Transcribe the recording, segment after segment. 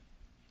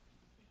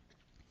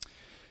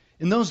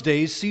In those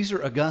days, Caesar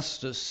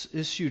Augustus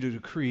issued a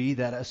decree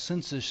that a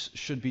census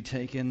should be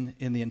taken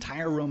in the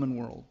entire Roman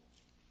world.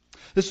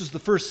 This was the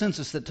first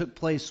census that took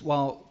place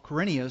while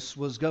Quirinius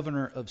was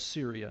governor of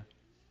Syria,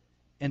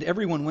 and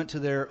everyone went to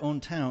their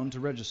own town to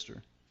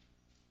register.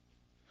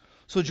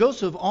 So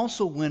Joseph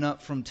also went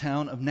up from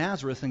town of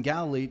Nazareth in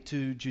Galilee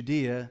to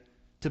Judea,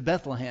 to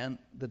Bethlehem,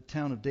 the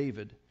town of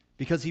David,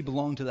 because he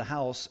belonged to the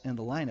house and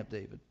the line of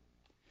David.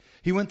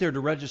 He went there to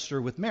register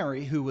with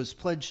Mary, who was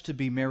pledged to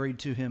be married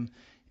to him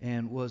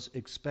and was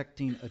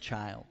expecting a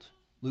child.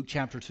 Luke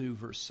chapter 2,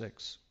 verse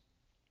 6.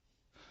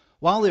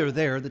 While they were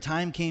there, the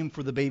time came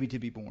for the baby to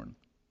be born,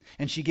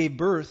 and she gave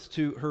birth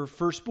to her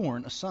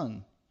firstborn, a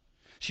son.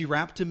 She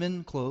wrapped him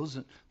in clothes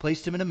and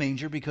placed him in a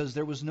manger because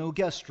there was no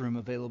guest room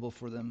available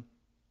for them.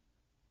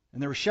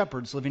 And there were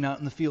shepherds living out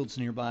in the fields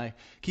nearby,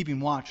 keeping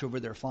watch over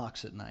their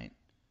flocks at night.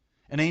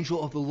 An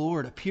angel of the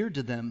Lord appeared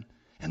to them,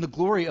 and the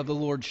glory of the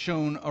Lord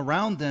shone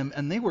around them,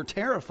 and they were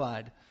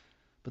terrified.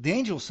 But the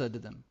angel said to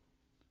them,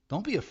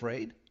 "Don't be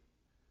afraid.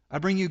 I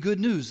bring you good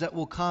news that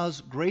will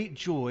cause great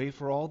joy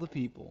for all the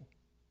people.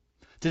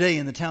 Today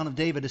in the town of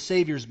David a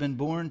Savior has been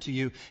born to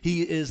you.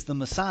 He is the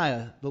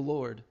Messiah, the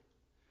Lord.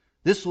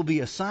 This will be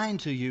a sign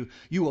to you.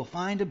 You will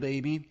find a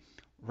baby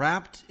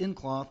wrapped in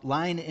cloth,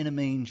 lying in a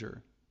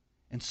manger."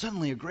 And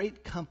suddenly a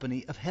great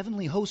company of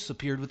heavenly hosts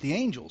appeared with the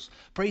angels,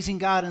 praising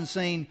God and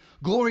saying,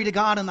 "Glory to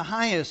God in the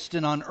highest,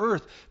 and on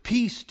earth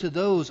peace to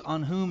those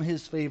on whom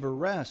his favor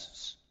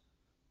rests."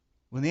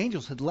 When the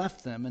angels had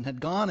left them and had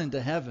gone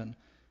into heaven,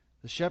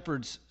 the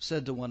shepherds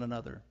said to one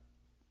another,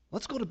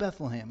 "Let's go to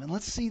Bethlehem and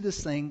let's see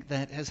this thing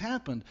that has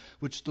happened,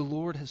 which the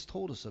Lord has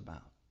told us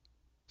about."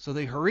 So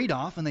they hurried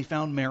off, and they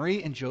found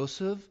Mary and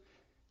Joseph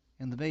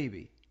and the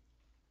baby,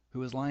 who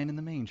was lying in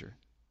the manger.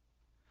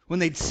 When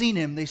they'd seen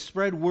him, they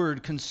spread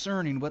word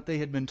concerning what they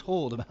had been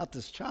told about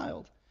this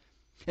child.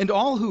 And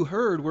all who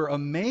heard were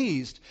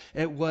amazed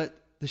at what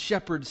the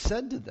shepherds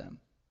said to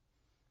them.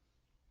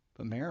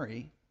 But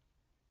Mary,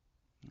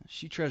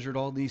 she treasured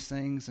all these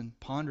things and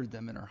pondered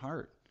them in her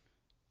heart.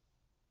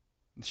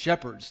 The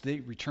shepherds, they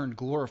returned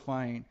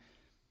glorifying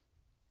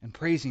and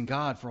praising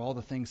God for all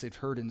the things they've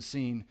heard and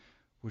seen,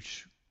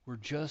 which were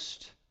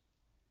just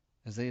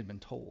as they had been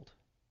told.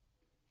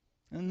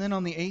 And then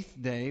on the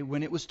 8th day,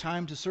 when it was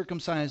time to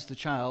circumcise the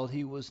child,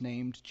 he was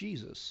named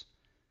Jesus,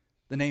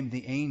 the name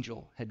the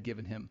angel had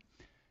given him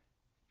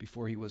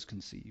before he was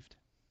conceived.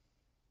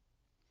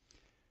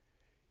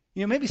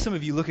 You know, maybe some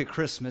of you look at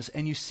Christmas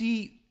and you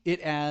see it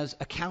as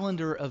a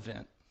calendar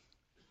event.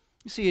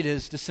 You see it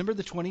as December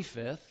the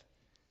 25th,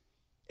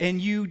 and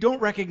you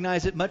don't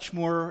recognize it much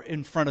more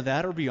in front of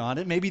that or beyond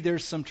it. Maybe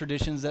there's some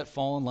traditions that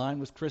fall in line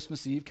with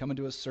Christmas Eve, coming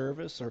to a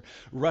service or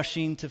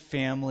rushing to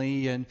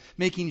family and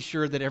making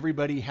sure that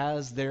everybody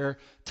has their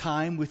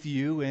time with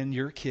you and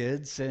your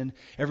kids and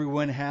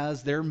everyone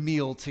has their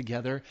meal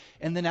together.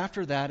 And then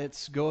after that,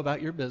 it's go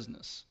about your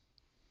business.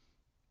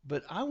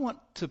 But I want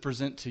to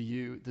present to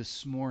you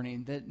this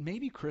morning that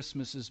maybe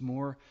Christmas is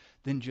more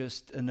than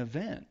just an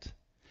event.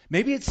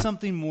 Maybe it's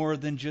something more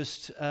than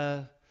just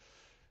a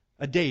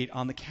date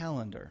on the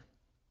calendar.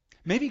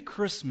 Maybe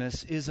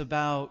Christmas is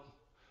about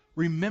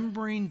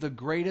remembering the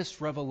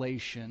greatest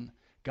revelation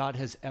God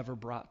has ever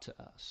brought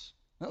to us.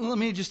 Let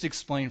me just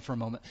explain for a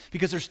moment,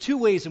 because there's two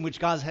ways in which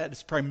God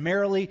has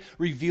primarily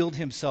revealed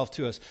himself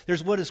to us.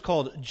 There's what is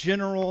called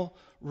general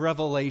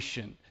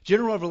revelation.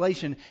 General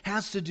revelation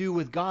has to do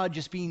with God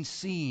just being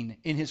seen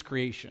in his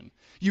creation.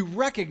 You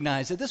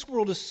recognize that this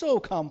world is so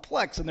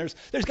complex, and there's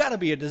got to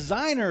be a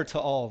designer to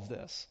all of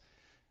this.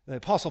 The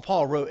Apostle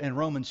Paul wrote in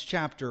Romans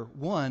chapter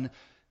 1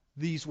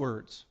 these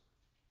words: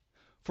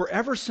 "For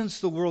ever since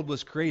the world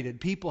was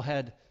created, people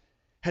had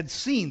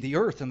seen the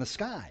earth and the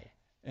sky.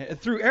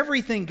 Through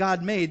everything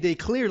God made, they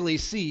clearly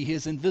see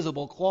his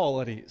invisible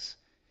qualities,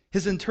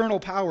 his internal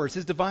powers,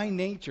 his divine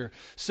nature,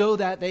 so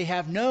that they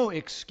have no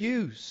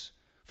excuse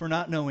for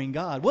not knowing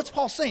God." What's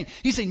Paul saying?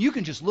 He's saying you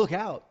can just look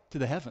out to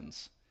the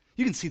heavens.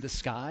 You can see the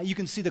sky. You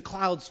can see the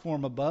clouds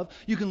form above.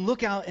 You can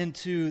look out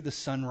into the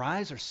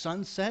sunrise or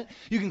sunset.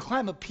 You can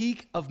climb a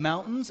peak of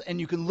mountains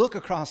and you can look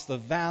across the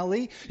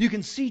valley. You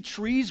can see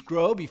trees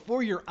grow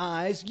before your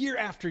eyes year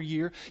after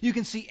year. You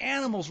can see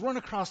animals run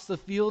across the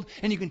field,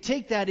 and you can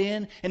take that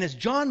in. And as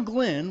John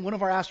Glenn, one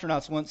of our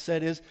astronauts, once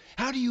said, is,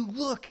 how do you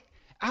look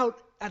out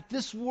at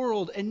this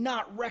world and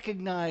not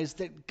recognize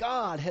that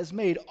God has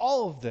made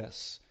all of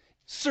this?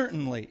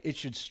 Certainly it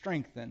should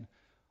strengthen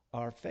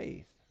our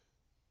faith.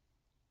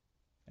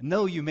 And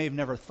though you may have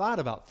never thought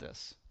about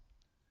this,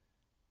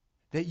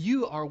 that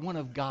you are one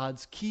of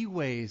God's key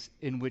ways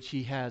in which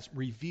he has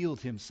revealed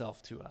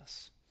himself to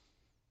us.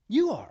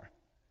 You are.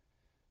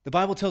 The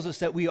Bible tells us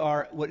that we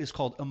are what is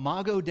called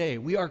imago Dei.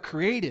 We are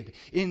created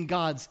in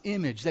God's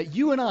image, that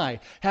you and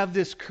I have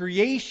this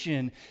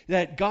creation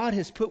that God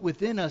has put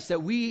within us,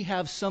 that we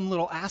have some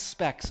little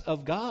aspects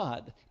of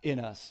God in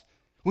us.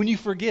 When you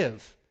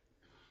forgive,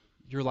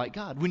 you're like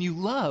God. When you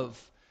love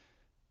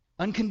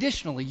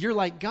unconditionally, you're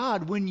like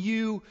God. When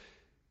you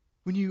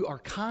are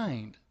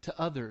kind to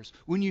others,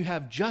 when you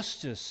have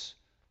justice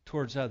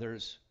towards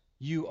others,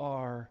 you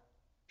are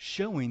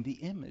showing the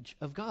image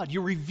of God.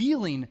 You're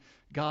revealing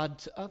God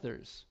to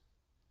others.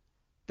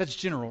 That's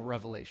general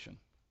revelation.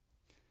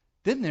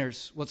 Then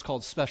there's what's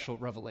called special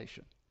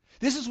revelation.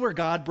 This is where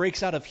God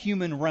breaks out of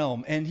human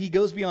realm and he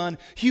goes beyond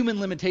human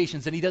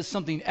limitations and he does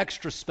something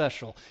extra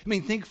special. I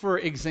mean, think for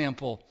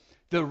example,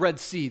 the Red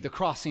Sea, the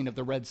crossing of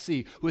the Red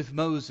Sea with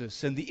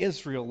Moses and the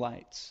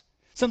Israelites.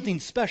 Something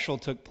special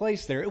took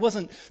place there. It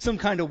wasn't some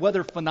kind of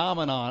weather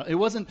phenomenon. It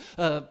wasn't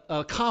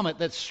a comet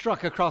that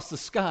struck across the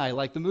sky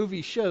like the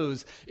movie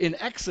shows in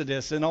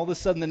Exodus, and all of a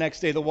sudden the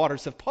next day the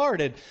waters have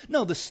parted.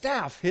 No, the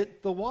staff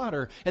hit the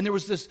water, and there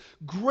was this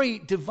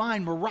great,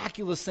 divine,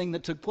 miraculous thing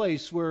that took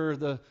place where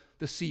the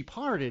sea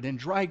parted and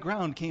dry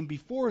ground came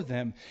before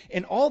them.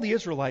 And all the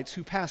Israelites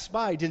who passed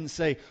by didn't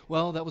say,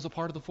 well, that was a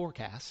part of the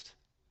forecast.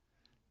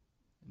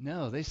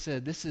 No, they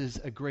said, this is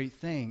a great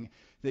thing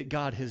that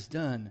God has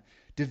done.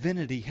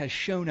 Divinity has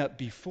shown up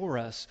before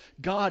us.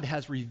 God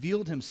has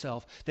revealed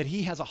himself, that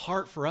he has a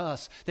heart for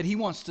us, that he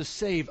wants to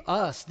save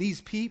us, these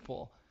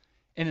people,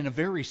 and in a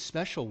very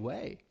special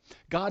way.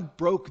 God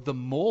broke the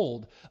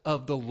mold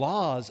of the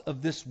laws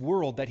of this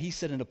world that he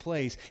set into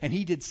place, and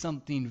he did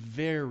something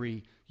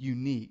very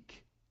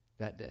unique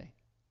that day.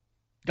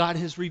 God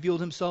has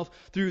revealed himself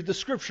through the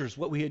scriptures,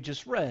 what we had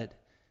just read.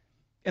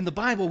 And the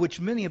Bible, which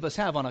many of us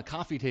have on a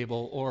coffee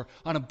table or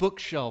on a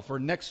bookshelf or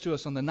next to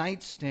us on the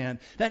nightstand,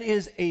 that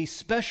is a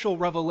special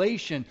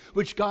revelation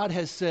which God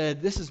has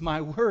said, this is my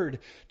word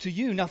to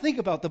you. Now think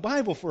about the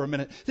Bible for a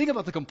minute. Think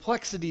about the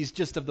complexities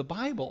just of the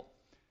Bible.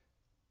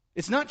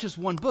 It's not just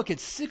one book,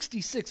 it's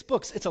 66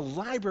 books. It's a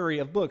library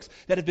of books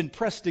that have been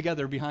pressed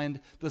together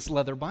behind this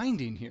leather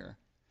binding here.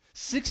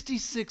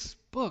 66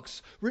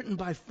 books written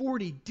by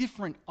 40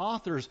 different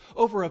authors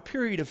over a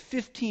period of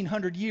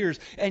 1,500 years,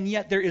 and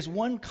yet there is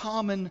one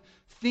common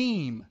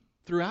theme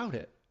throughout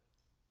it.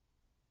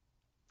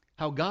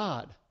 How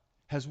God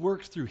has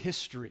worked through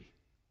history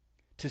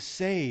to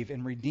save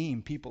and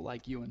redeem people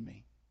like you and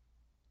me.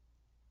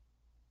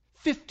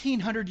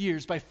 1,500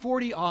 years by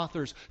 40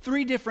 authors,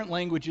 3 different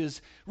languages,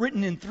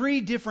 written in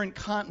 3 different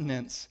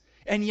continents,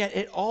 and yet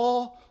it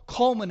all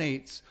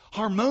culminates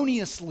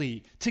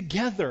harmoniously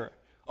together.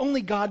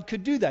 Only God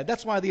could do that.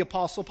 That's why the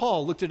Apostle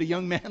Paul looked at a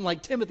young man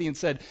like Timothy and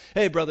said,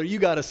 hey, brother, you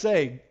got to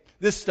say,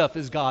 this stuff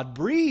is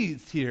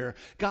God-breathed here.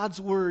 God's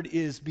word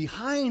is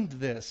behind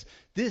this.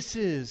 This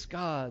is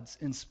God's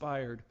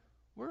inspired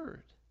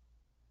word.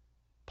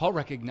 Paul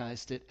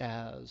recognized it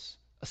as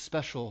a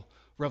special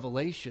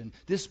revelation.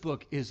 This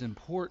book is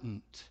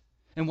important.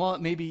 And while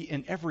it may be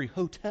in every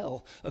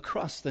hotel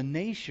across the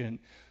nation,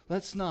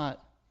 let's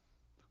not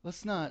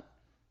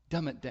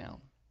dumb it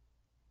down.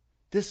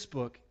 This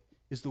book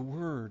is the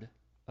Word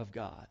of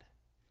God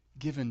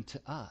given to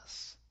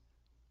us.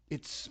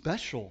 It's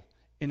special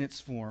in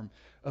its form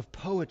of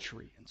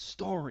poetry and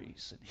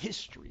stories and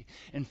history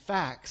and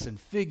facts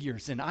and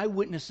figures and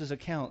eyewitnesses'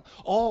 account,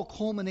 all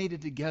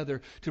culminated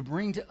together to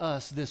bring to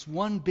us this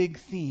one big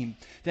theme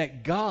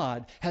that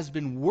God has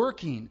been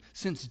working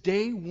since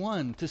day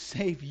one to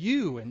save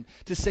you and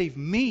to save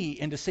me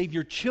and to save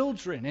your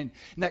children and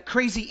that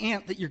crazy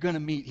aunt that you're going to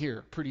meet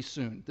here pretty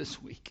soon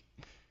this week.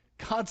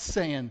 God's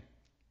saying,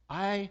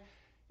 I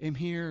am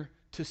here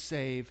to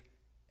save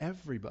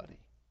everybody.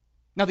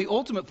 Now, the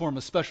ultimate form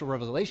of special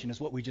revelation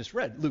is what we just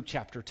read, Luke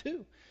chapter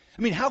 2.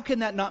 I mean, how can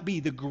that not be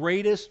the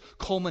greatest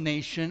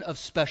culmination of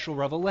special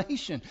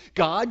revelation?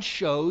 God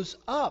shows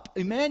up.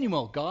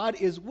 Emmanuel, God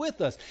is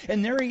with us.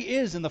 And there he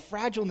is in the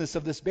fragileness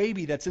of this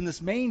baby that's in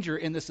this manger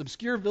in this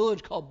obscure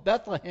village called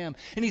Bethlehem.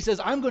 And he says,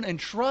 I'm going to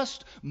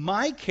entrust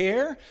my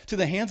care to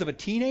the hands of a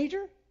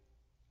teenager?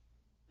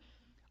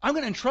 I'm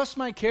going to entrust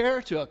my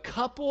care to a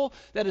couple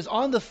that is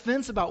on the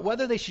fence about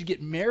whether they should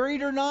get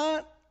married or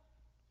not.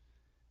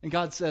 And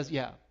God says,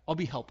 yeah, I'll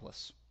be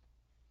helpless.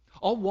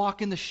 I'll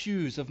walk in the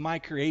shoes of my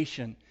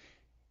creation,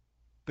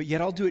 but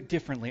yet I'll do it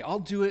differently. I'll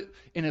do it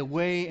in a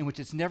way in which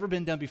it's never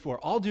been done before.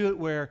 I'll do it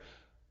where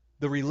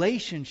the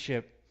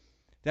relationship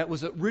that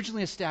was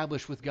originally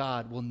established with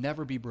God will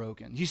never be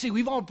broken. You see,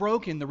 we've all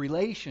broken the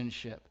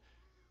relationship.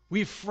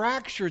 We've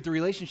fractured the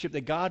relationship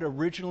that God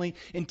originally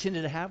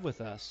intended to have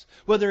with us.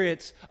 Whether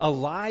it's a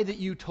lie that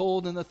you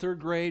told in the 3rd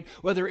grade,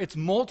 whether it's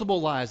multiple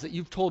lies that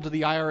you've told to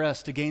the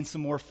IRS to gain some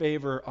more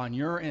favor on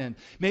your end.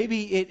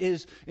 Maybe it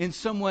is in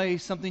some way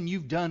something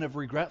you've done of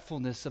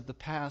regretfulness of the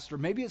past, or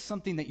maybe it's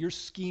something that you're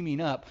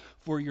scheming up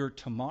for your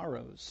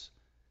tomorrows.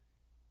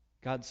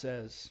 God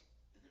says,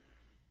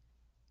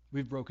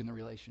 we've broken the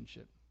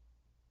relationship.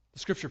 The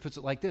scripture puts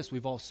it like this: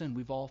 we've all sinned,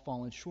 we've all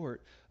fallen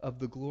short of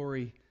the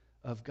glory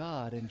of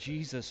God, and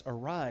Jesus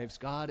arrives,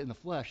 God in the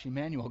flesh,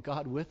 Emmanuel,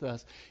 God with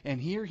us, and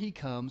here he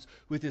comes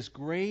with this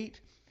great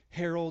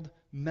herald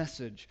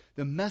message.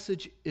 The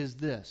message is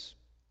this: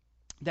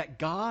 that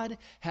God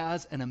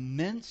has an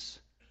immense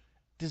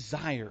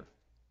desire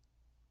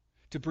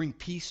to bring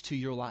peace to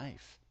your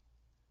life.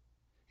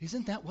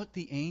 Isn't that what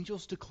the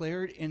angels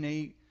declared in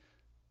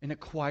a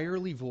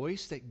choirly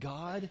voice, that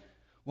God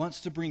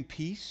wants to bring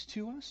peace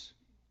to us?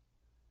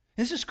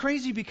 This is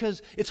crazy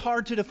because it's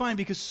hard to define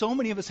because so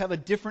many of us have a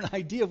different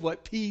idea of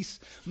what peace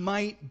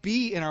might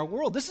be in our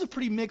world. This is a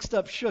pretty mixed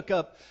up, shook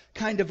up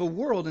kind of a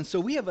world. And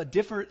so we have a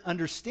different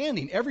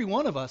understanding. Every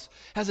one of us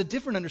has a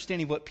different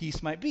understanding of what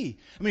peace might be.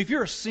 I mean, if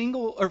you're a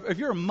single, or if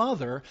you're a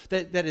mother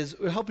that is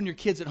helping your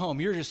kids at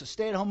home, you're just a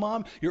stay-at-home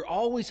mom, you're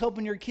always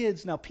helping your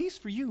kids. Now, peace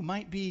for you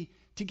might be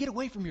to get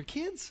away from your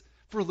kids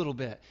for a little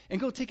bit and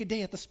go take a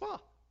day at the spa.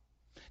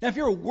 Now, if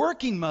you're a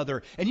working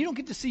mother and you don't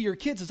get to see your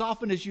kids as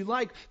often as you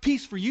like,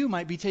 peace for you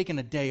might be taking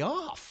a day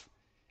off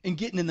and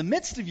getting in the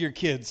midst of your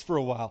kids for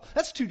a while.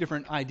 That's two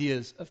different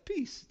ideas of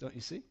peace, don't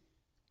you see?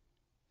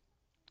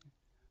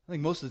 I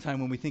think most of the time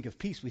when we think of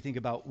peace, we think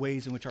about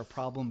ways in which our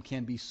problem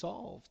can be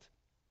solved.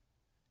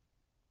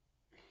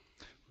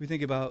 We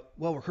think about,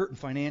 well, we're hurting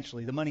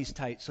financially. The money's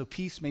tight. So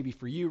peace maybe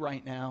for you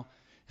right now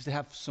is to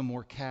have some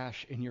more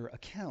cash in your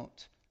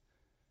account.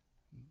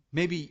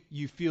 Maybe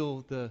you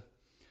feel the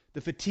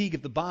fatigue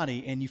of the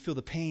body, and you feel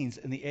the pains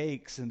and the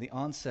aches and the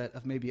onset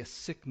of maybe a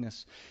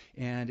sickness,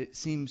 and it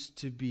seems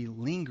to be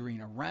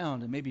lingering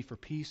around. And maybe for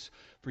peace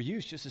for you,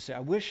 it's just to say, I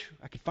wish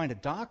I could find a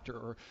doctor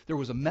or there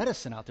was a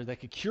medicine out there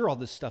that could cure all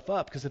this stuff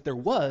up, because if there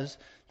was,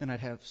 then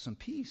I'd have some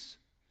peace.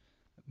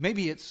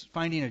 Maybe it's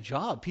finding a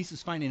job. Peace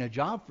is finding a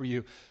job for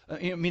you.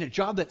 A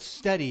job that's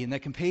steady and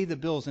that can pay the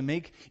bills and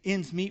make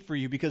ends meet for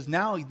you, because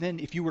now then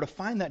if you were to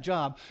find that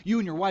job, you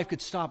and your wife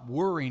could stop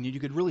worrying and you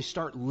could really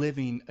start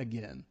living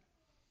again.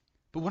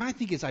 But what I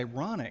think is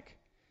ironic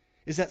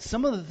is that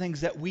some of the things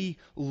that we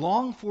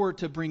long for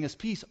to bring us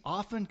peace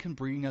often can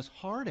bring us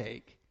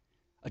heartache.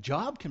 A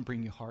job can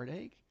bring you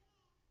heartache.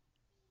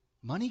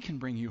 Money can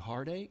bring you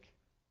heartache.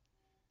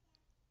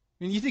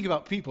 I mean, you think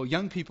about people,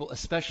 young people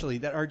especially,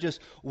 that are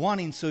just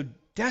wanting so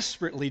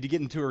desperately to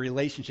get into a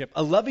relationship,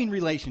 a loving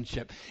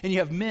relationship. And you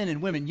have men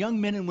and women, young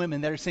men and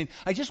women that are saying,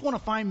 I just want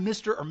to find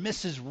Mr. or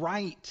Mrs.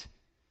 Right.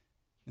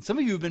 And some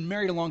of you have been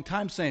married a long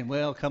time saying,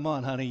 well, come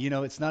on, honey,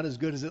 it's not as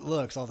good as it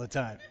looks all the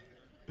time.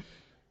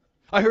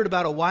 I heard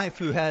about a wife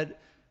who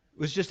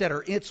was just at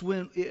her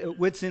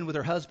wits' end with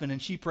her husband,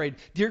 and she prayed,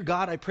 Dear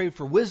God, I pray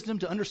for wisdom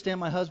to understand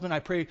my husband. I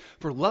pray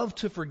for love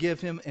to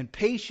forgive him and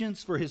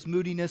patience for his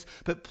moodiness.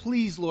 But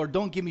please, Lord,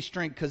 don't give me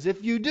strength, because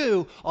if you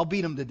do, I'll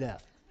beat him to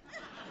death.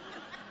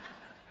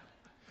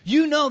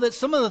 You know that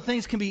some of the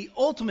things can be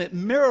ultimate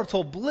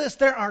marital bliss.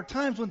 There are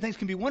times when things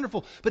can be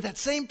wonderful, but that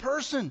same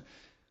person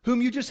whom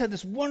you just had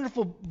this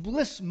wonderful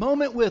bliss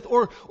moment with,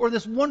 or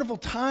this wonderful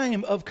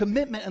time of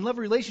commitment and love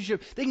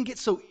relationship, they can get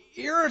so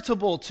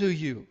irritable to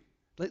you.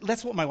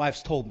 That's what my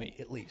wife's told me,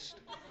 at least.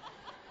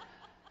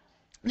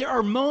 There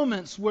are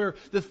moments where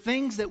the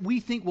things that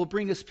we think will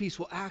bring us peace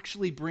will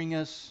actually bring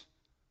us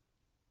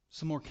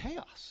some more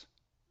chaos.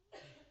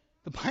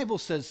 The Bible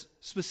says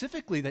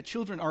specifically that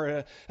children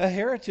are a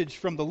heritage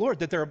from the Lord,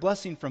 that they're a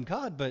blessing from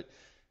God. But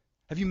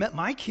have you met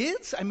my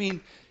kids? I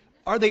mean,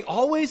 are they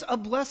always a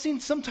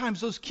blessing?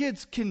 Sometimes those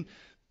kids can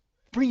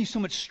bring you so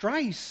much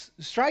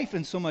strife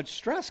and so much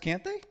stress,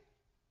 can't they?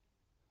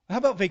 How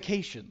about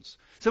vacations?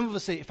 Some of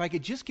us say, if I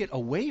could just get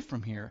away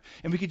from here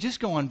and we could just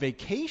go on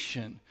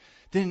vacation,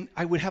 then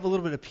I would have a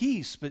little bit of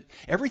peace. But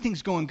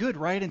everything's going good,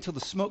 right, until the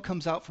smoke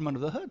comes out from under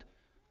the hood.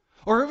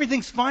 Or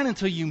everything's fine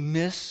until you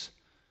miss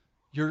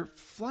your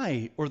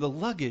flight or the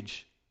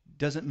luggage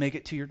doesn't make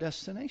it to your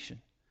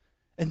destination.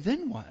 And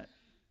then what?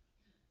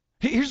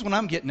 Here's what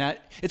I'm getting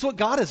at. It's what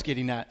God is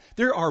getting at.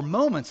 There are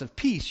moments of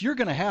peace. You're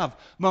going to have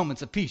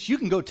moments of peace. You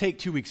can go take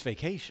 2 weeks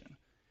vacation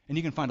and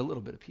you can find a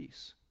little bit of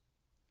peace.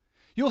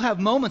 You'll have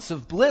moments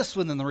of bliss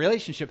within the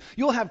relationship.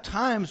 You'll have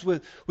times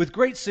with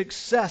great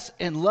success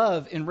and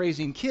love in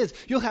raising kids.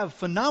 You'll have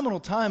phenomenal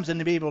times and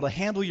to be able to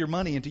handle your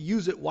money and to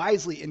use it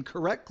wisely and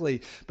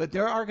correctly. But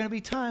there are going to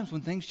be times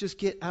when things just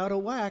get out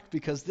of whack,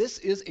 because this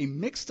is a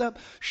mixed up,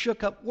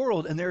 shook up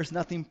world, and there is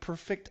nothing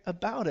perfect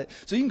about it.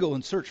 So you can go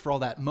and search for all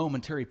that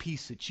momentary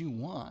peace that you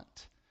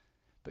want.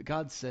 But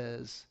God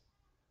says,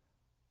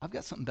 I've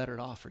got something better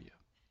to offer you.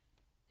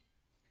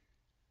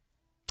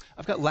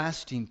 I've got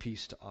lasting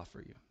peace to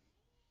offer you.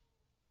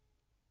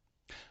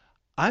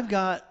 I've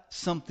got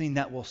something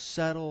that will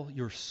settle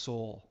your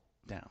soul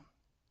down.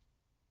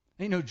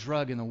 Ain't no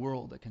drug in the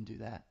world that can do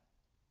that.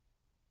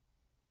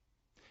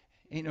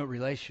 Ain't no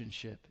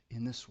relationship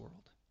in this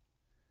world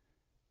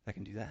that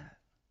can do that.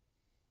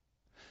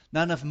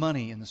 Not enough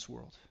money in this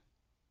world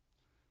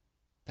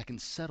that can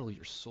settle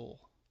your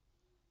soul.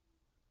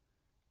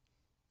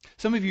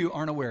 Some of you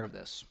aren't aware of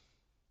this,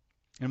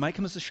 and it might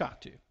come as a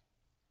shock to you.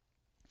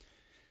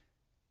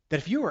 That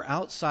if you are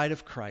outside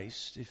of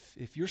Christ,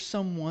 if you're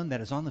someone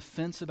that is on the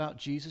fence about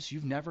Jesus,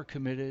 you've never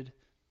committed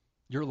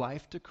your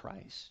life to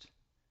Christ,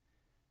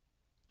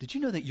 did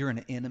you know that you're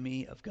an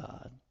enemy of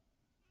God?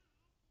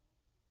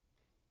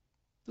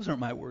 Those aren't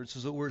my words.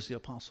 Those are the words of the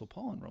Apostle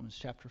Paul in Romans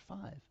chapter 5.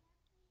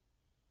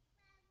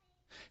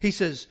 He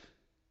says,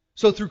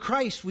 so through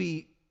Christ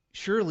we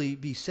surely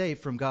be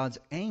saved from God's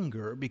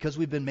anger, because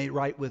we've been made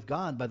right with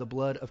God by the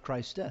blood of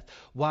Christ's death,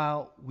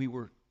 while we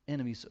were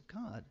enemies of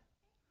God.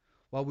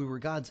 While we were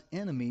God's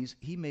enemies,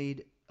 he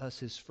made us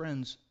his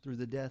friends through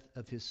the death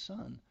of his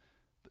Son.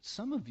 But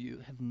some of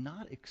you have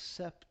not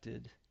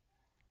accepted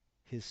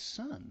his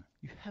son.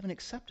 You haven't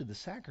accepted the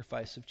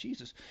sacrifice of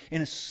Jesus.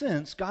 In a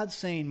sense, God's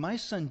saying, my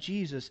son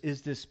Jesus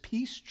is this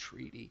peace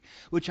treaty,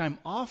 which I'm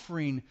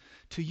offering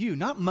to you.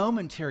 Not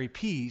momentary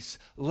peace,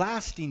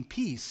 lasting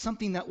peace,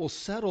 something that will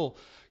settle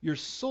your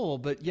soul,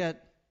 but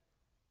yet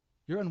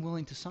you're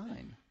unwilling to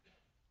sign.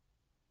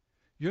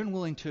 You're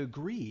unwilling to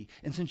agree.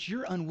 And since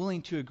you're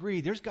unwilling to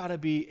agree, there's got to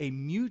be a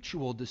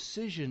mutual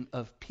decision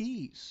of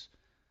peace.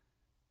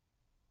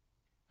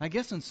 I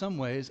guess in some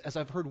ways, as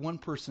I've heard one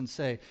person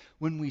say,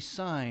 when we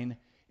sign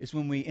is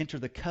when we enter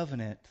the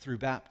covenant through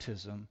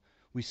baptism.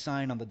 We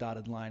sign on the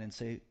dotted line and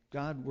say,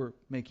 God, we're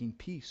making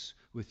peace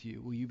with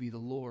you. Will you be the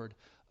Lord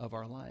of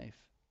our life?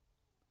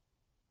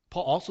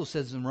 Paul also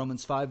says in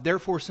Romans 5,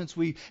 therefore, since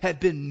we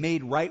have been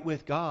made right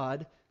with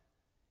God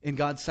in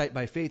God's sight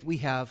by faith, we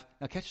have,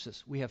 now catch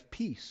this, we have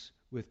peace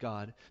with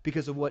God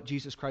because of what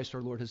Jesus Christ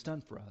our Lord has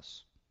done for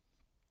us.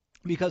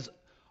 Because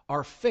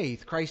our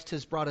faith, Christ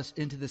has brought us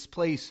into this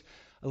place,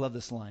 I love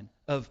this line,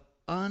 of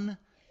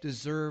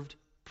undeserved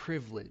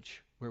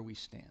privilege where we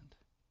stand.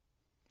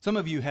 Some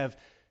of you have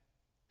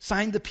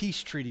signed the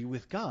peace treaty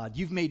with God.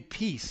 You've made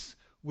peace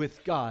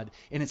with God,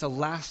 and it's a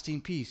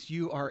lasting peace.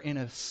 You are in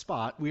a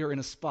spot, we are in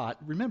a spot,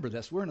 remember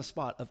this, we're in a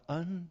spot of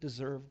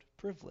undeserved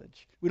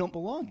privilege. We don't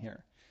belong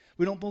here.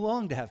 We don't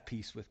belong to have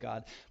peace with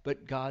God,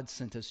 but God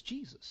sent us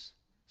Jesus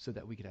so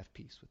that we could have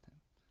peace with him.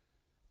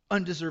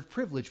 Undeserved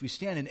privilege we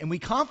stand in, and we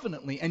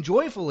confidently and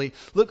joyfully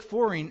look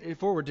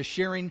forward to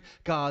sharing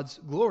God's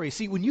glory.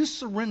 See, when you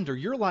surrender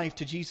your life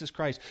to Jesus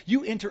Christ,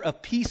 you enter a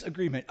peace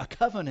agreement, a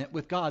covenant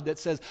with God that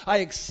says, I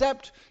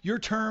accept your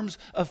terms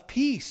of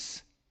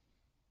peace.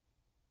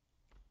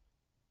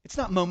 It's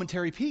not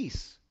momentary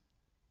peace.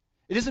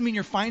 It doesn't mean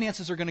your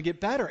finances are going to get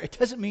better. It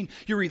doesn't mean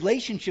your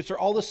relationships are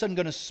all of a sudden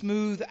going to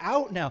smooth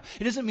out now.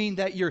 It doesn't mean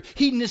that your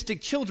hedonistic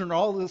children are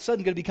all of a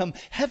sudden going to become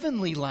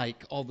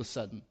heavenly-like all of a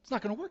sudden. It's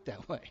not going to work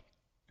that way.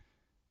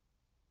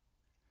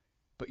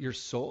 But your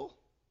soul,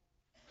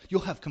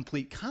 you'll have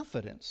complete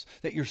confidence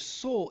that your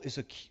soul is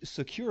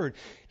secured.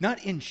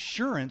 Not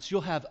insurance,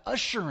 you'll have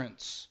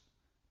assurance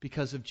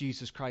because of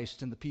Jesus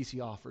Christ and the peace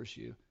he offers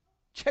you.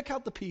 Check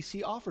out the peace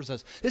he offers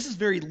us. This is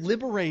very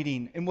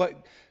liberating in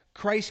what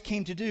Christ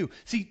came to do.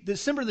 See,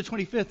 December the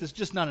 25th is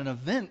just not an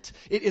event.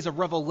 It is a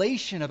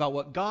revelation about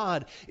what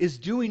God is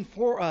doing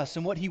for us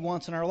and what he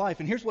wants in our life.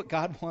 And here's what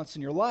God wants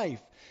in your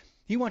life.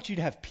 He wants you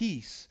to have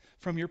peace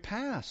from your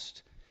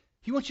past.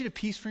 He wants you to have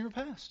peace from your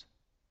past.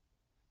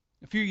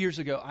 A few years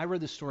ago, I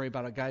read this story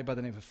about a guy by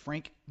the name of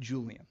Frank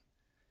Julian.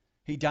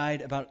 He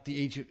died about the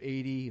age of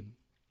 80.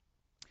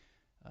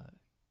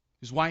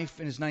 His wife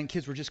and his 9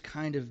 kids were just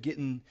kind of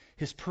getting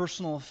his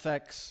personal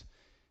effects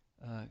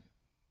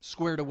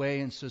squared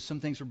away, and so some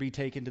things were being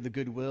taken to the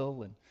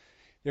Goodwill, and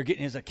they're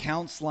getting his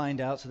accounts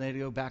lined out, so they had to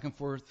go back and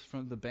forth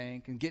from the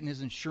bank, and getting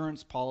his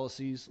insurance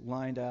policies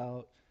lined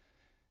out.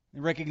 They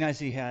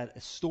recognized he had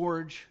a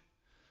storage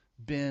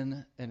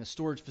bin and a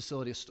storage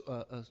facility,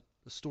 a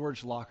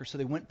storage locker, so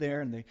they went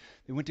there, and they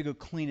went to go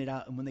clean it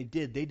out, and when they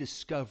did, they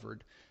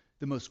discovered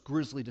the most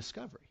grisly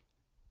discovery.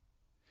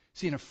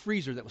 See, in a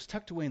freezer that was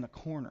tucked away in the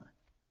corner,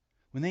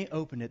 when they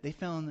opened it, they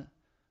found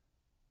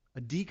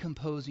a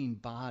decomposing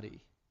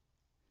body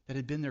that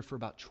had been there for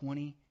about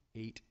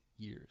 28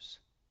 years.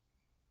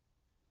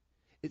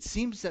 It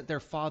seems that their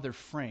father,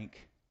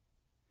 Frank,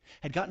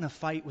 had gotten in a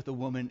fight with a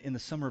woman in the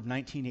summer of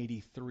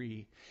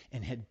 1983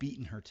 and had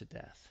beaten her to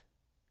death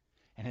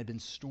and had been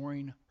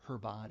storing her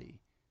body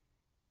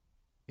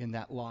in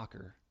that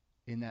locker,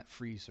 in that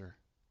freezer,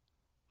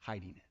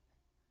 hiding it.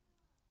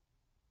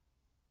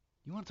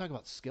 You want to talk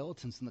about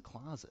skeletons in the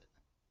closet?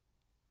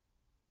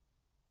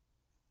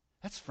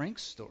 That's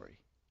Frank's story.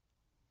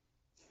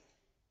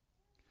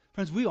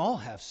 Friends, we all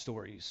have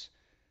stories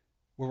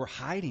where we're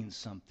hiding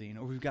something,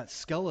 or we've got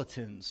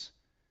skeletons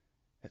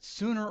that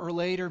sooner or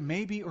later,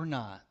 maybe or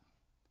not,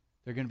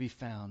 they're going to be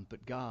found,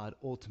 but God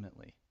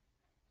ultimately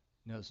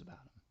knows about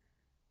them.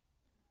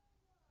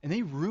 And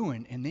they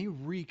ruin and they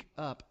reek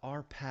up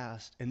our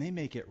past, and they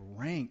make it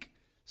rank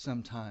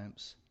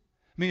sometimes.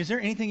 I mean, is there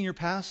anything in your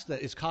past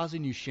that is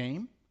causing you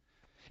shame?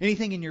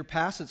 Anything in your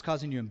past that's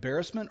causing you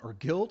embarrassment or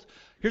guilt?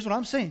 Here's what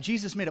I'm saying.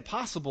 Jesus made it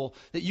possible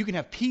that you can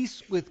have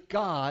peace with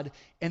God,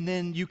 and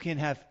then you can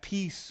have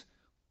peace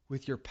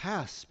with your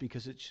past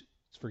because it's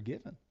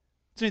forgiven.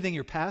 Is there anything in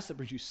your past that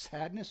brings you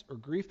sadness or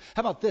grief?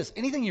 How about this?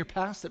 Anything in your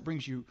past that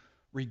brings you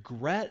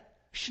regret?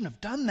 I shouldn't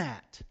have done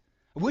that.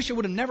 I wish I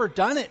would have never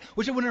done it.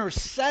 Wish I would have never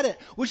said it.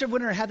 Wish I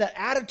would have had that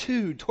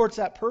attitude towards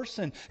that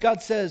person.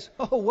 God says,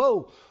 oh,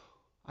 whoa,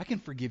 I can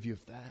forgive you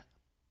of that.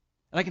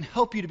 And I can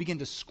help you to begin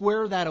to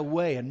square that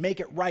away and make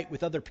it right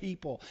with other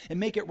people and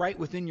make it right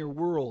within your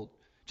world.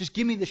 Just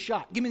give me the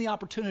shot. Give me the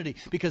opportunity,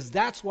 because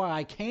that's why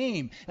I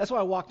came. That's why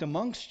I walked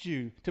amongst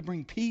you, to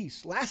bring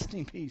peace,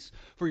 lasting peace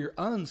for your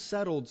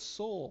unsettled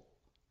soul.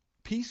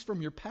 Peace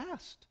from your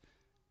past.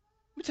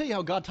 Let me tell you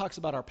how God talks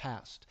about our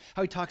past,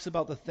 how he talks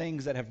about the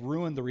things that have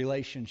ruined the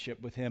relationship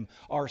with him,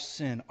 our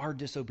sin, our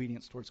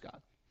disobedience towards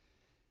God.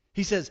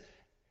 He says,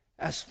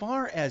 as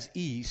far as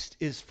east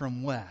is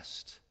from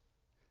west.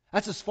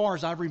 That's as far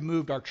as I've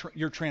removed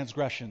your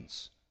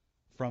transgressions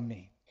from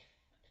me.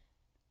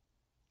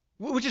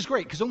 Which is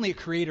great, because only a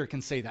creator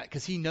can say that,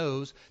 because he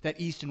knows that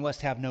east and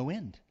west have no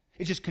end.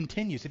 It just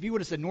continues. If you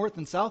would have said north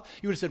and south,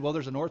 you would have said, well,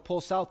 there's a north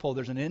pole, south pole.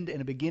 There's an end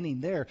and a beginning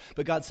there.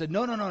 But God said,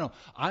 no, no, no, no.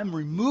 I'm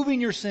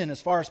removing your sin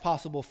as far as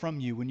possible from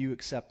you when you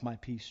accept my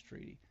peace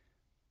treaty.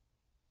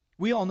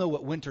 We all know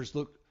what winters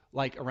look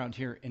like around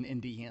here in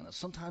Indiana.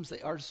 Sometimes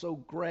they are so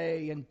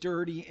gray and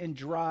dirty and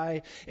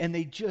dry, and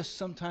they just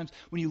sometimes,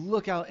 when you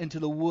look out into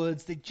the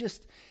woods,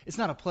 it's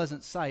not a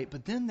pleasant sight.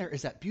 But then there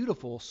is that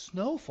beautiful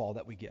snowfall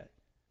that we get.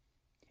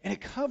 And it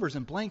covers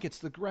and blankets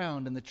the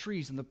ground, and the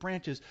trees and the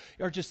branches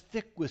are just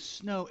thick with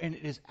snow, and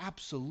it is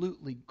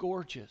absolutely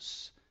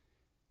gorgeous.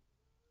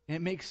 And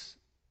it makes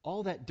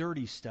all that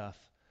dirty stuff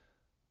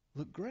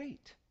look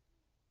great.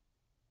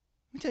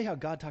 Let me tell you how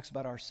God talks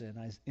about our sin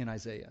in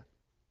Isaiah.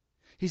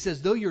 He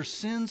says, though your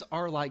sins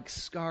are like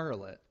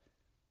scarlet,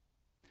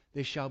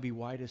 they shall be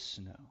white as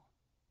snow.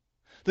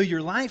 Though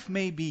your life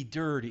may be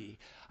dirty,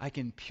 I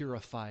can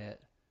purify it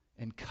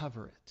and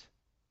cover it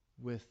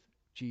with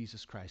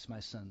Jesus Christ, my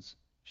son's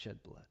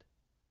shed blood.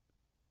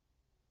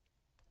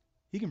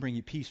 He can bring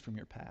you peace from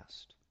your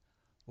past,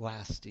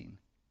 lasting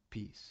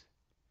peace.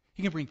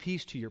 He can bring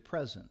peace to your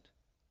present.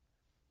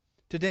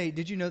 Today,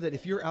 did you know that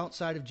if you're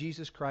outside of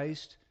Jesus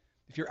Christ,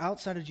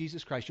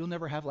 you'll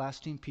never have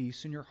lasting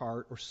peace in your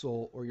heart or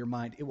soul or your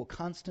mind. It will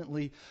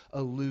constantly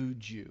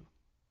elude you.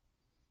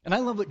 And I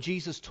love what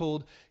Jesus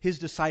told his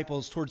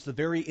disciples towards the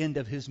very end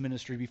of his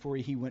ministry before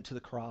he went to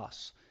the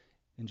cross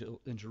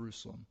in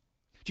Jerusalem.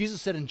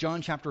 Jesus said in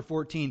John chapter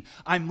 14,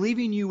 I'm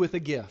leaving you with a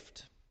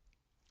gift.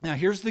 Now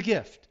here's the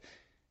gift.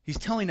 He's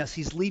telling us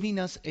he's leaving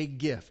us a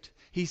gift.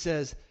 He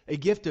says, a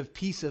gift of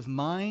peace of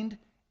mind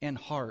and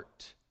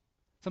heart.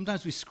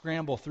 Sometimes we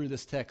scramble through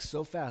this text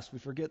so fast we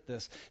forget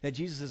this. That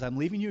Jesus says, I'm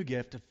leaving you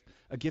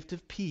a gift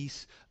of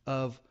peace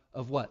of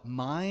what?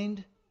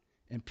 Mind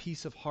and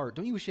peace of heart.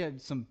 Don't you wish you had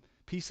some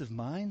peace of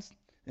mind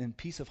and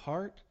peace of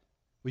heart?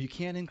 Well, you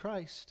can in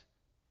Christ.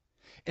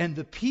 And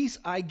the peace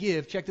I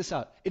give, check this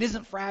out, it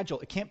isn't fragile.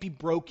 It can't be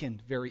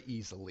broken very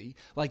easily,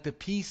 like the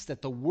peace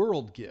that the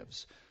world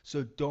gives.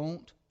 So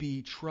don't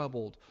be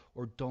troubled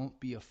or don't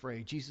be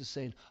afraid. Jesus is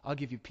saying, I'll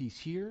give you peace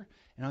here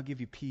and I'll give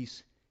you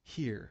peace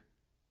here.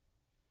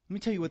 Let me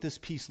tell you what this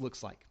peace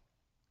looks like.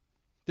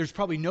 There's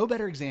probably no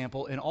better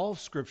example in all of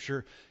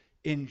Scripture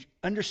in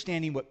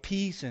understanding what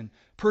peace and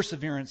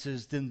perseverance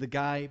is than the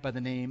guy by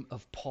the name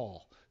of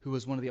Paul, who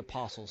was one of the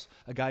apostles,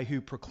 a guy who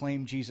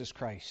proclaimed Jesus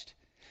Christ.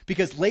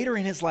 Because later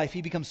in his life,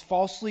 he becomes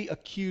falsely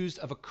accused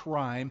of a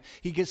crime.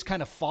 He just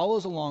kind of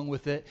follows along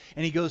with it,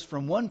 and he goes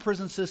from one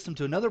prison system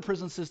to another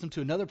prison system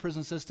to another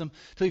prison system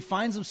till he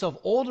finds himself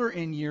older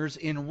in years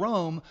in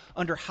Rome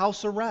under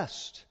house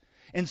arrest.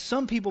 And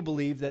some people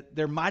believe that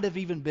there might have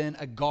even been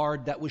a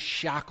guard that was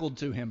shackled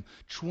to him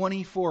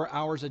 24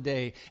 hours a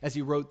day as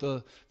he wrote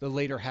the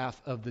later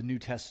half of the New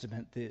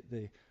Testament,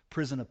 the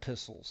prison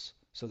epistles,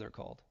 so they're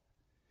called.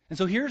 And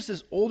so here's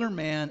this older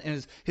man,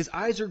 and his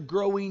eyes are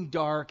growing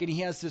dark, and he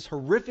has this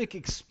horrific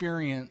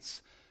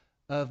experience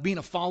of being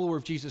a follower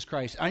of Jesus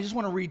Christ. I just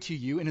want to read to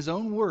you, in his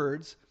own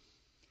words,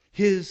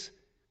 his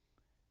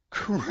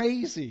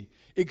crazy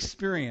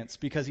experience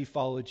because he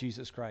followed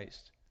Jesus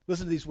Christ.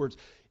 Listen to these words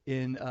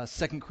in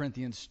 2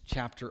 Corinthians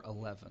chapter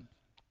 11.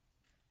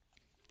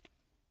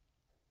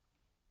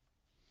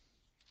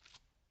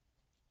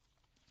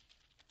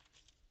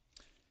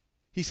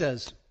 He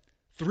says,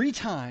 3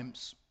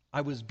 times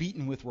I was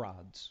beaten with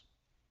rods.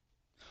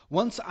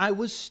 Once I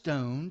was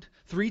stoned.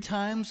 3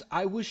 times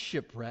I was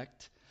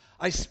shipwrecked.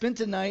 I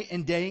spent a night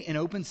and day in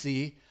open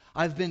sea.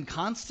 I've been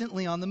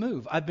constantly on the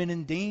move. I've been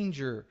in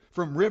danger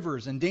from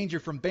rivers, in danger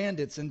from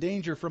bandits, in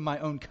danger from my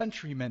own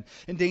countrymen,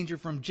 in danger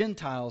from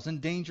Gentiles, in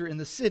danger in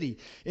the city,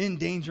 in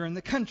danger in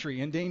the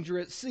country, in danger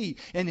at sea,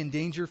 and in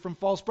danger from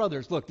false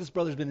brothers. Look, this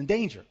brother's been in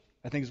danger,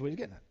 I think is what he's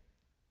getting at.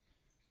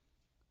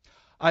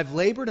 I've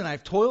labored and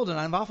I've toiled and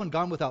I've often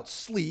gone without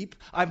sleep.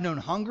 I've known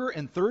hunger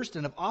and thirst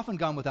and have often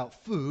gone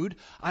without food.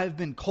 I've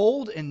been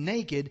cold and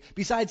naked.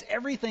 Besides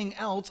everything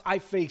else, I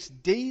face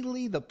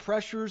daily the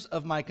pressures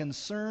of my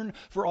concern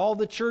for all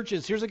the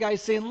churches. Here's a guy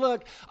saying,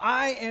 look,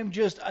 I am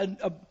just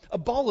a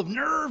ball of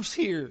nerves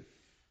here.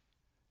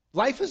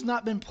 Life has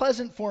not been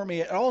pleasant for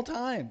me at all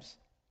times.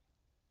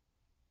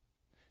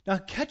 Now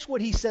catch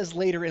what he says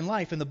later in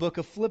life in the book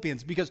of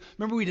Philippians, because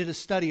remember we did a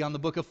study on the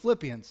book of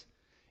Philippians.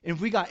 And if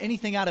we got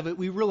anything out of it,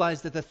 we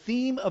realized that the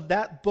theme of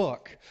that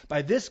book,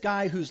 by this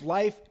guy whose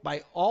life,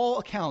 by all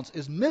accounts,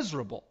 is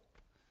miserable,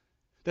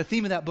 the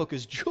theme of that book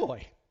is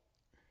joy.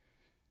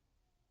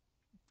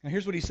 Now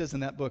here's what he says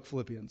in that book,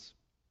 Philippians.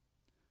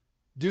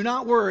 Do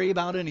not worry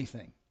about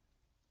anything.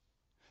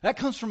 That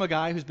comes from a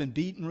guy who's been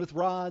beaten with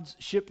rods,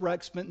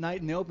 shipwrecked, spent night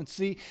in the open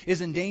sea,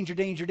 is in danger.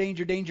 And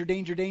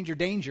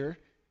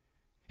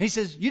he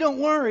says, you don't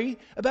worry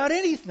about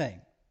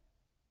anything.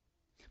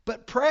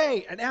 But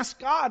pray and ask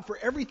God for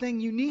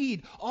everything you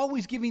need,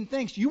 always giving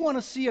thanks. You want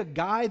to see a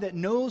guy that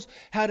knows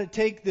how to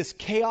take this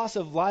chaos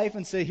of life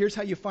and say, here's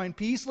how you find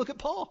peace? Look at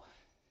Paul.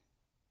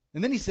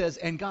 And then he says,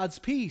 and God's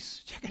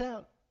peace. Check it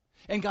out.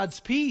 And God's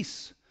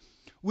peace,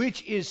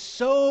 which is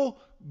so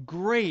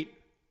great,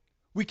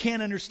 we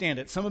can't understand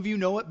it. Some of you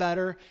know it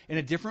better in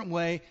a different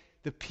way.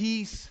 The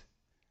peace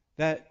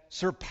that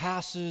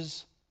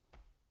surpasses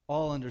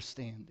all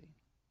understanding.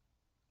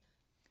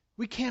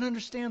 We can't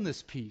understand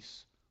this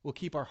peace. We'll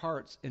keep our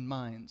hearts and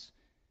minds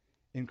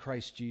in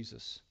Christ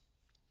Jesus.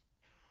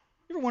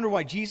 You ever wonder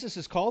why Jesus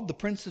is called the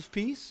Prince of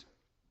Peace?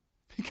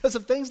 Because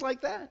of things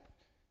like that.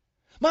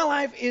 My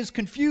life is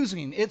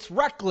confusing. It's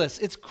reckless.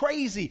 It's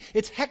crazy.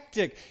 It's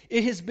hectic.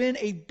 It has been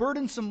a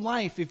burdensome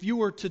life if you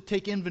were to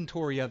take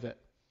inventory of it.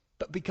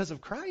 But because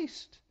of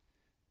Christ,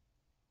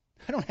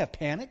 I don't have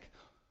panic.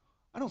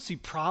 I don't see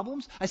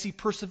problems. I see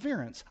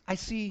perseverance. I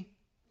see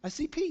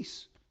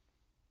peace.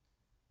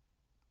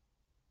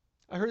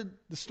 I read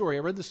the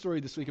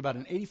story this week about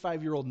an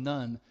 85-year-old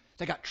nun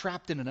that got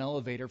trapped in an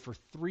elevator for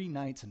 3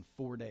 nights and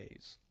 4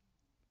 days.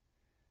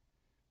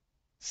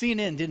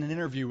 CNN did an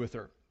interview with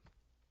her.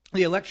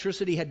 The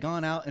electricity had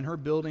gone out in her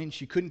building.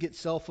 She couldn't get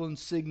cell phone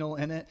signal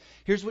in it.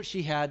 Here's what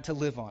she had to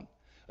live on: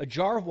 a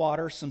jar of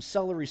water, some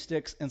celery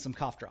sticks, and some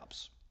cough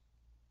drops.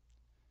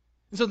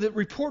 And so the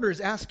reporter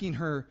is asking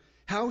her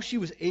how she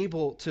was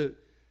able to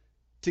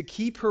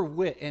keep her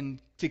wit and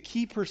to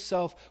keep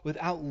herself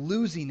without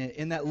losing it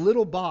in that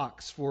little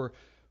box for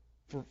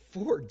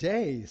 4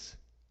 days.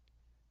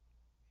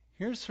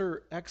 Here's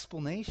her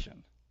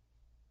explanation.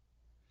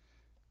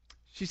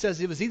 She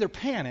says it was either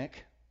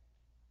panic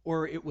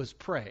or it was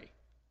pray.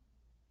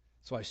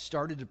 So I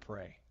started to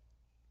pray.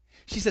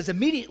 She says,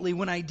 immediately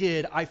when I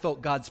did, I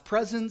felt God's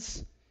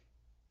presence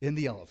in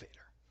the elevator.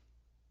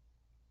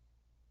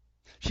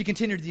 She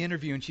continued the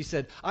interview and she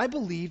said, I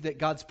believe that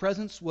God's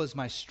presence was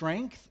my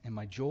strength and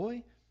my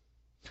joy.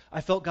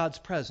 I felt God's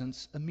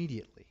presence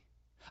immediately.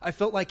 I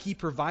felt like He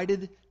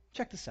provided,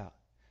 check this out,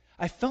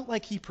 I felt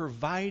like He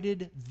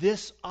provided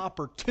this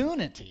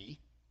opportunity.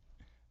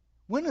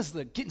 When is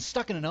the getting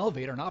stuck in an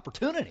elevator an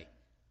opportunity?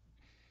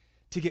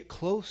 To get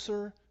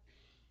closer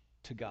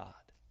to God.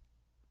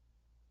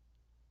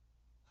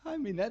 I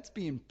mean, that's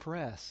being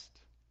pressed,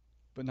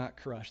 but not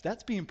crushed.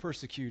 That's being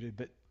persecuted,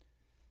 but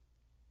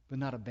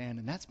not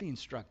abandoned. That's being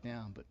struck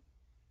down,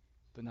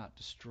 but not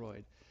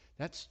destroyed.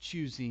 That's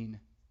choosing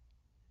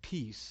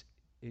peace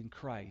in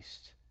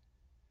Christ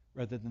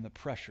rather than the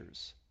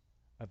pressures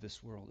of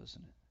this world,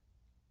 isn't it?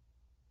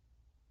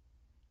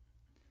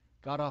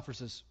 God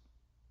offers us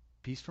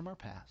peace from our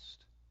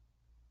past,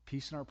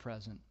 peace in our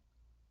present,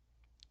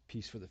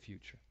 peace for the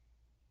future.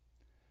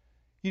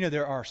 You know,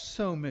 there are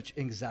so much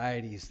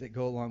anxieties that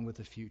go along with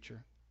the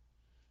future.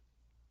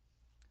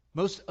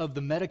 Most of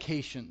the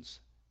medications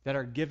that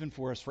are given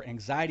for us for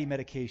anxiety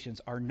medications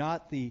are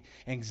not the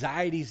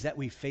anxieties that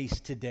we face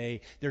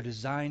today. They're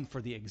designed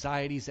for the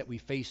anxieties that we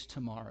face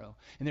tomorrow.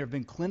 And there have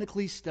been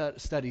clinically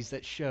studies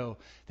that show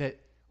that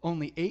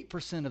only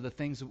 8% of the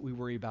things that we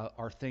worry about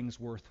are things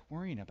worth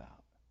worrying about.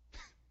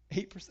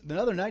 8%. The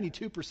other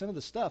 92% of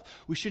the stuff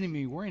we shouldn't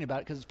even be worrying about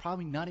because it's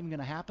probably not even going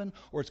to happen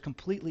or it's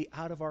completely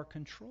out of our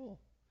control.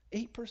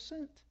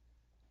 8%.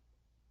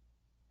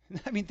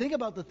 I mean, think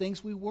about the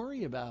things we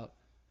worry about.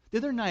 The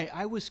other night,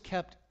 I was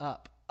kept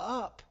up.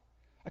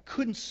 I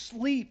couldn't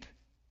sleep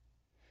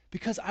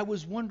because I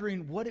was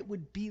wondering what it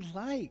would be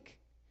like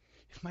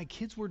if my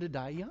kids were to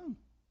die young.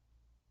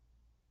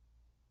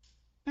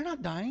 They're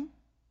not dying.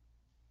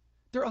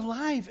 They're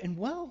alive and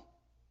well.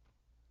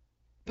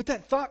 But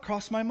that thought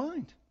crossed my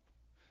mind.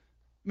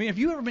 I mean, have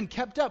you ever been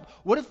kept up?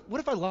 What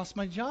if I lost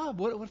my job?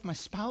 What if my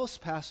spouse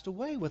passed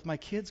away? What if my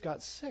kids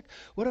got sick?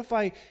 What if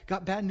I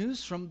got bad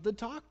news from the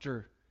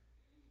doctor?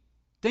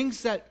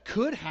 Things that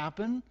could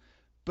happen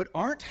but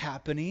aren't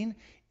happening,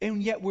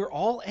 and yet we're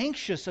all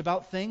anxious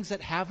about things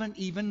that haven't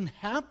even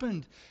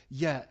happened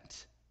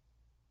yet.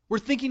 We're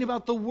thinking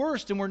about the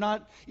worst, and we're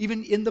not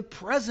even in the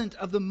present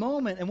of the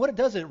moment. And what it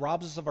does, it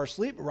robs us of our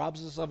sleep, it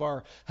robs us of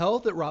our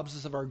health, it robs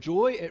us of our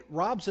joy, it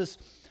robs us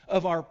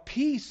of our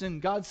peace.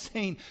 And God's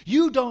saying,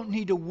 you don't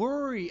need to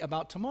worry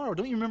about tomorrow.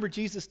 Don't you remember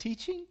Jesus'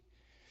 teaching?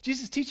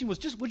 Jesus' teaching was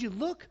just, would you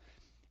look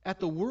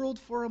at the world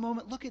for a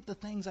moment? Look at the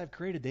things I've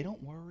created. They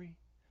don't worry.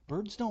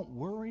 Birds don't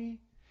worry.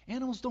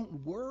 Animals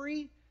don't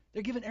worry.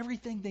 They're given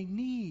everything they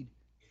need.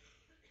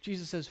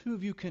 Jesus says, who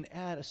of you can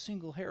add a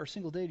single hair or a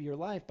single day to your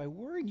life by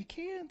worrying? You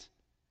can't.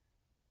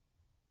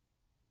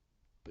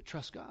 But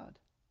trust God.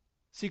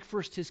 Seek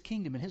first His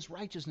kingdom and His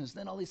righteousness.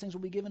 Then all these things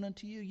will be given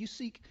unto you. You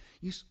seek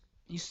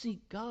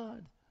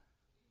God.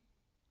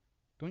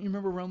 Don't you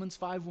remember Romans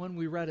 5:1?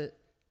 We read it.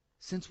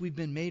 Since we've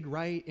been made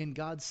right in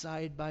God's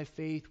sight by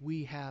faith,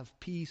 we have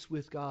peace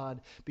with God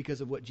because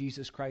of what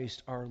Jesus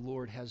Christ our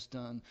Lord has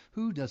done.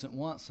 Who doesn't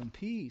want some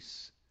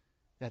peace?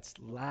 That's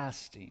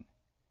lasting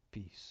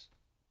peace.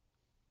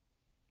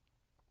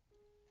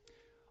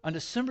 On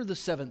December the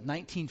 7th,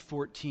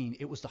 1914,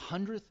 it was the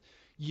 100th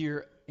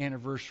year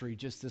anniversary,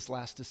 just this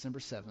last December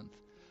 7th,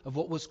 of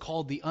what was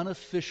called the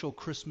unofficial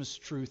Christmas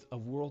truth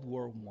of World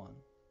War I.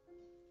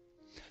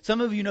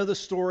 Some of you know the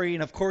story,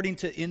 and according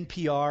to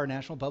NPR,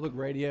 National Public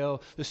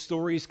Radio, the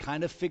story is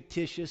kind of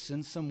fictitious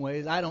in some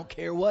ways. I don't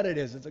care what it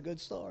is. It's a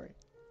good story.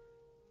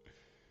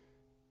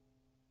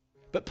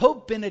 But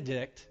Pope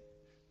Benedict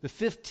the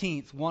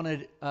 15th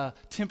wanted a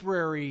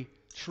temporary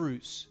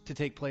truce to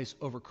take place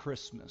over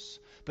Christmas,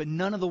 but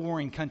none of the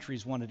warring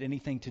countries wanted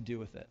anything to do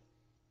with it.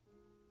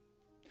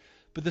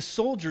 But the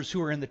soldiers who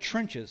were in the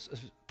trenches,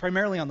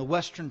 primarily on the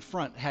Western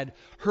Front, had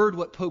heard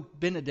what Pope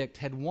Benedict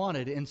had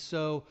wanted, and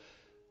so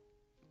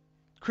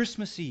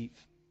Christmas Eve,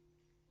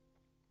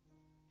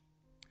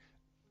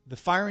 the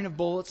firing of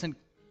bullets and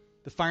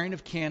the firing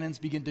of cannons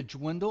began to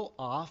dwindle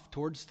off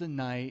towards the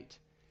night.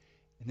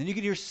 And then you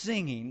could hear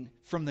singing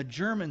from the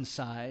German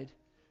side.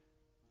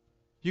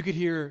 You could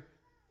hear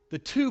the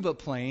tuba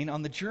playing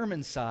on the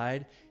German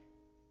side.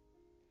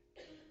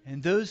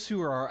 And those who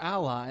are our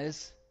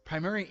allies,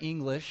 primarily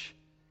English,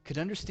 could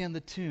understand the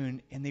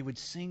tune and they would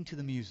sing to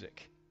the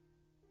music.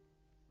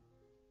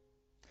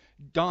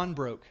 Dawn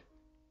broke.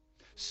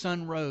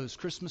 Sun rose,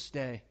 Christmas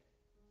Day.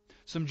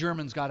 Some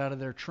Germans got out of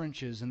their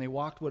trenches and they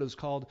walked what was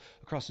called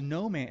across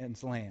no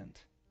man's land.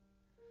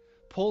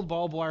 Pulled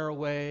barbed wire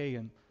away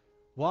and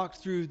walked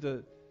through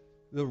the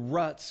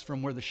ruts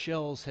from where the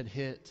shells had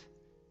hit.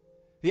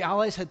 The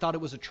Allies had thought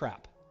it was a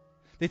trap.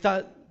 They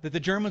thought that the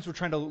Germans were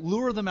trying to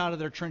lure them out of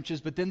their trenches,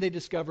 but then they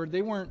discovered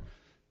they weren't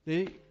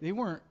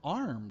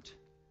armed.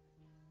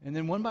 And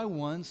then one by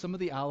one, some of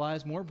the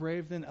Allies, more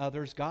brave than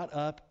others, got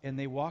up and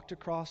they walked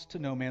across to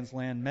no man's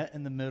land, met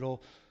in the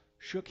middle,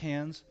 shook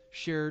hands,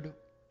 shared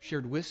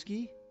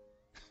whiskey,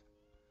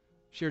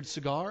 shared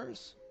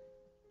cigars,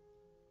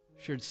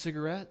 shared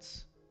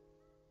cigarettes,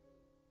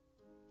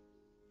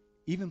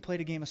 even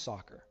played a game of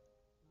soccer,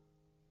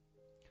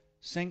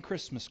 sang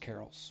Christmas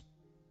carols.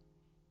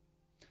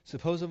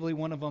 Supposedly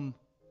one of them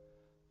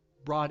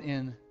brought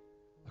in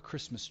a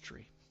Christmas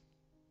tree.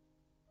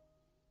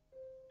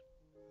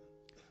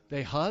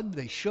 They hugged,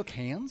 they shook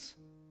hands.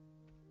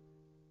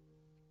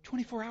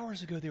 24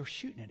 hours ago, they were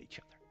shooting at each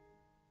other.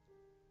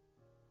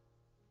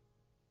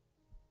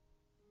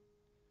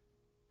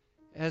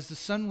 As the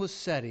sun was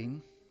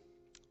setting,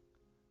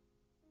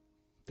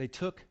 they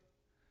took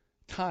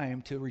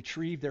time to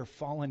retrieve their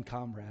fallen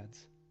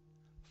comrades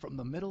from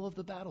the middle of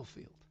the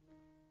battlefield.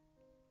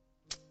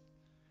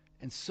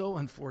 And so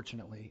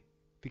unfortunately,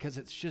 because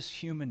it's just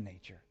human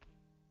nature,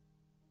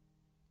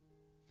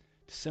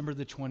 December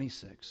the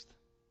 26th,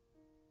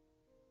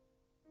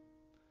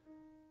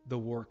 the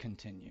war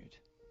continued.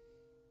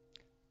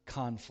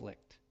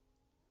 Conflict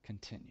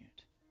continued.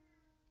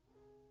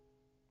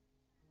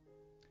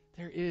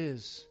 There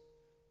is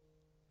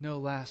no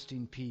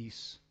lasting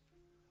peace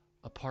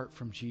apart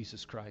from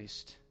Jesus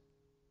Christ.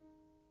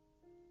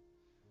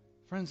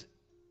 Friends,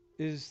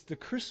 is the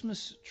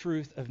Christmas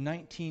truth of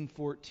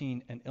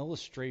 1914 an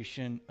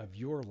illustration of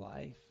your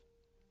life?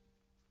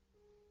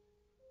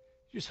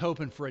 You're just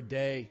hoping for a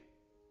day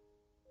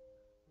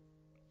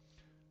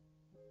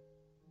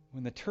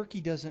when the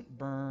turkey doesn't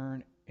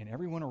burn and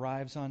everyone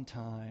arrives on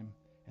time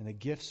and the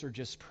gifts are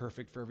just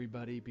perfect for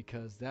everybody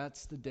because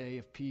that's the day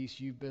of peace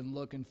you've been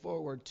looking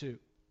forward to.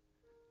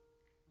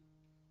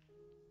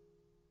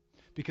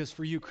 Because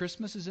for you,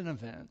 Christmas is an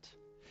event.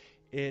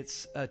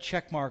 It's a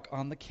check mark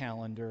on the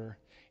calendar,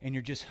 and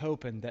you're just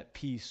hoping that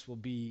peace will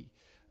be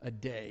a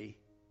day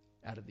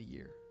out of the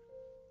year.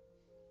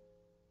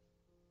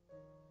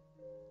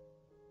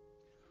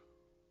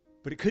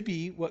 But it could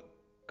be what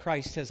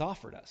Christ has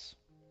offered us.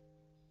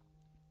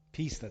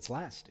 Peace that's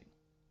lasting.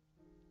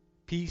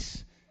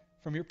 Peace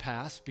from your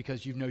past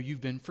because you know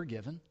you've been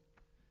forgiven.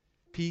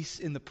 Peace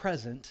in the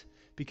present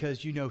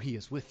because you know He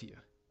is with you.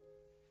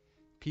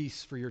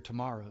 Peace for your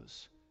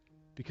tomorrows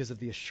because of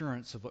the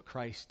assurance of what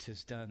Christ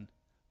has done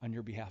on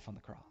your behalf on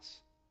the cross.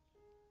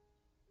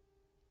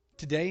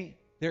 Today,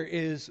 there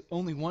is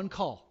only one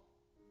call.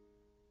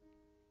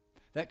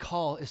 That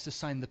call is to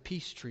sign the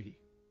peace treaty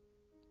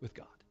with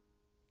God.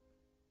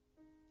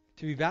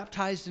 To be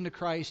baptized into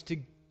Christ,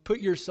 to put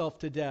yourself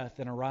to death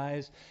and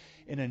arise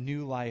in a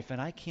new life. And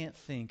I can't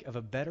think of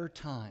a better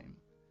time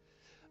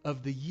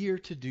of the year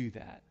to do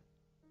that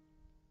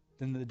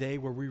than the day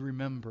where we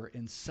remember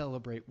and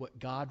celebrate what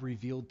God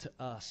revealed to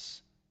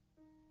us,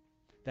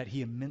 that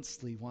He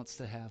immensely wants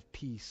to have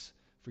peace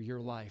for your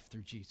life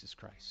through Jesus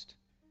Christ.